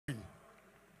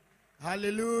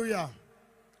Hallelujah.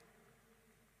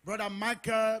 Brother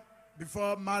Michael,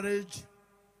 before marriage,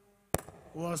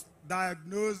 was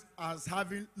diagnosed as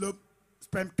having low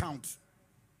sperm count,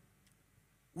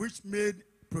 which made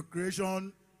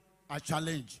procreation a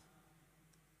challenge.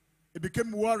 He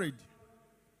became worried,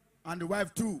 and the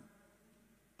wife too.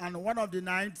 And one of the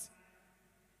nights,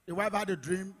 the wife had a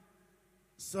dream,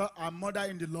 saw her mother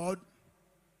in the Lord,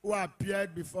 who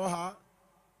appeared before her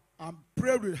and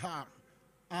prayed with her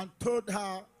and told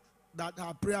her that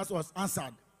her prayers was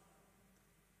answered.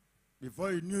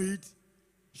 Before he knew it,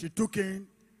 she took in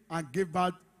and gave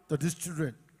birth to these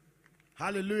children.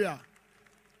 Hallelujah.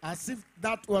 As if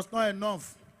that was not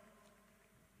enough,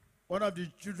 one of the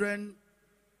children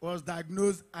was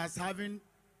diagnosed as having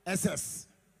SS.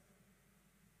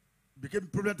 Became a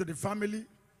problem to the family.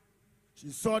 She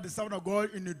saw the servant of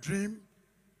God in a dream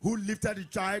who lifted the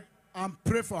child and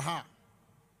prayed for her.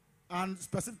 And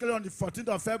specifically on the 14th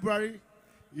of February,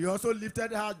 he also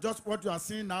lifted her, just what you are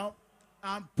seeing now,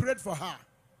 and prayed for her.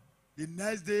 The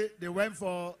next day, they went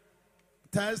for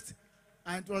test,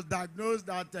 and it was diagnosed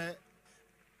that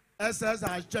SS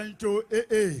has changed to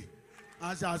AA.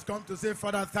 And she has come to say,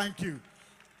 Father, thank you.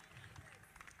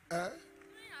 When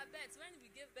we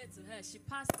gave birth to her, she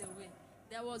passed away.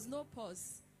 There was no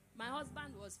pause. My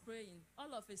husband was praying.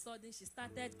 All of a sudden, she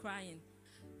started crying.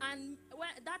 And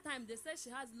that time, they said she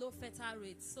has low fetal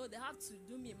rate, so they have to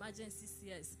do me emergency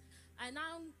CS. And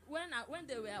now, when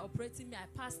they were operating me,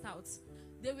 I passed out.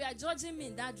 They were judging me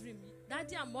in that dream.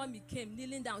 Daddy and mommy came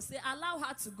kneeling down, say, allow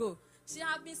her to go. She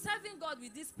had been serving God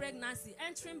with this pregnancy,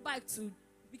 entering back to,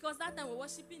 because that time we were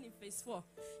worshiping in phase 4.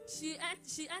 She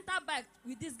entered back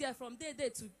with this girl from day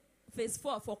to phase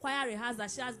 4 for choir rehearsal.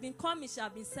 She has been coming, she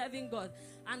has been serving God,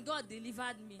 and God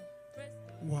delivered me.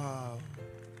 Wow.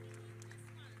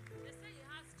 They say he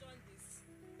has jaundice.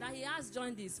 That he has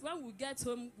jaundice. When we get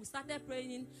home, we started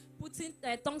praying, putting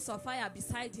tongues of fire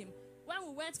beside him. When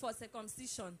we went for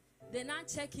circumcision, they now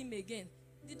check him again.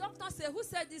 The doctor said, who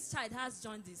said this child has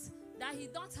jaundice? That he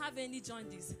don't have any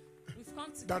jaundice. We've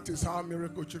come to that is how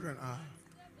miracle children are.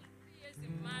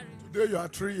 Today you are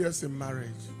 3 years in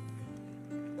marriage.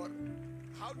 But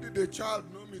how did the child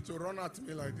know me to run at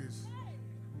me like this?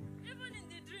 Even in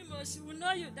the dream, she will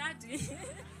know you, Daddy.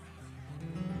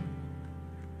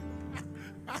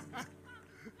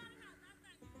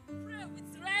 Pray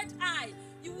with red eye.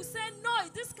 You will say, no,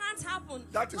 this can't happen.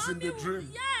 That is mommy in the dream.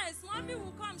 Yes, mommy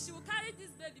will come. She will carry this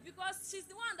baby because she's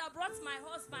the one that brought my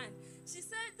husband. She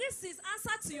said, this is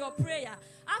answer to your prayer.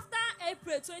 After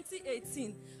April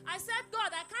 2018, I said,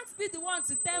 God, I can't be the one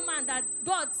to tell man that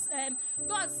God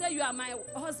said you are my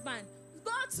husband.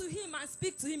 Go to him and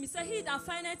speak to him. He said, he that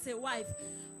findeth a wife.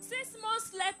 6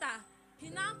 months later, he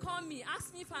now called me,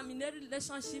 asked me if I'm in a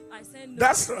relationship. I said no.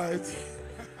 That's right.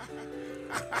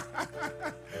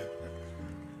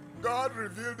 God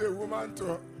revealed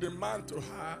the man to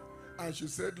her, and she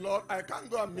said, Lord, I can't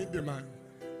go and meet the man.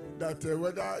 That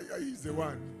whether he's the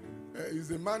one, he's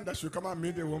the man that should come and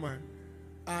meet the woman.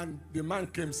 And the man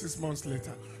came 6 months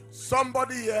later.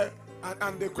 Somebody here,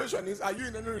 and the question is, are you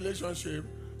in any relationship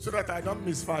so that I don't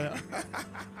misfire?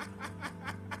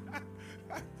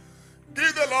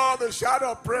 Give the Lord a shout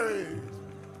of praise.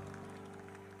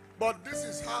 But this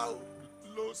is how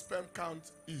low sperm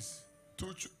count is.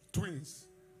 Twins.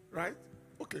 Right?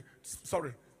 Okay,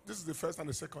 sorry. This is the first and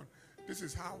the second. This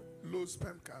is how low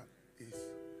sperm count is.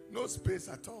 No space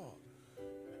at all.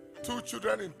 2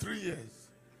 children in 3 years.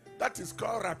 That is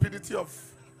called rapidity of...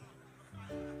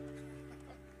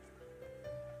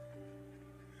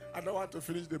 I don't want to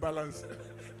finish the balance.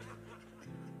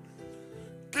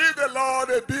 Give the Lord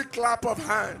a big clap of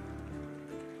hand.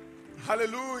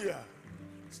 Hallelujah.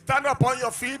 Stand up on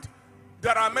your feet.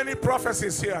 There are many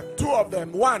prophecies here. 2 of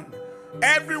them. 1.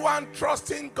 Everyone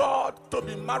trusting God to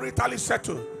be maritally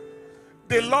settled.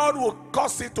 The Lord will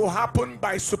cause it to happen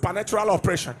by supernatural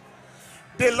operation.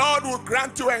 The Lord will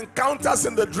grant you encounters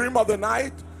in the dream of the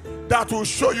night that will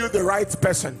show you the right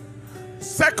person.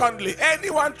 Secondly,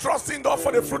 anyone trusting God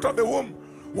for the fruit of the womb,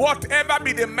 whatever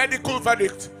be the medical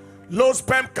verdict, low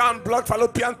sperm count, blocked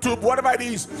fallopian tube, whatever it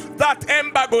is, that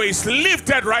embargo is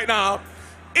lifted right now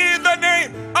in the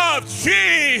name of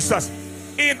Jesus.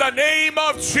 In the name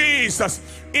of Jesus.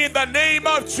 In the name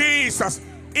of Jesus.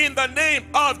 In the name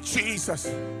of Jesus.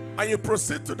 And you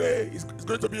proceed today. It's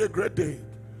going to be a great day.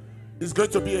 It's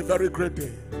going to be a very great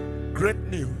day. Great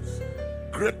news.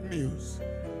 Great news.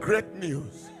 Great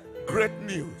news. Great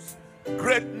news.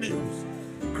 Great news.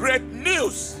 Great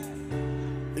news.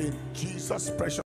 In Jesus' precious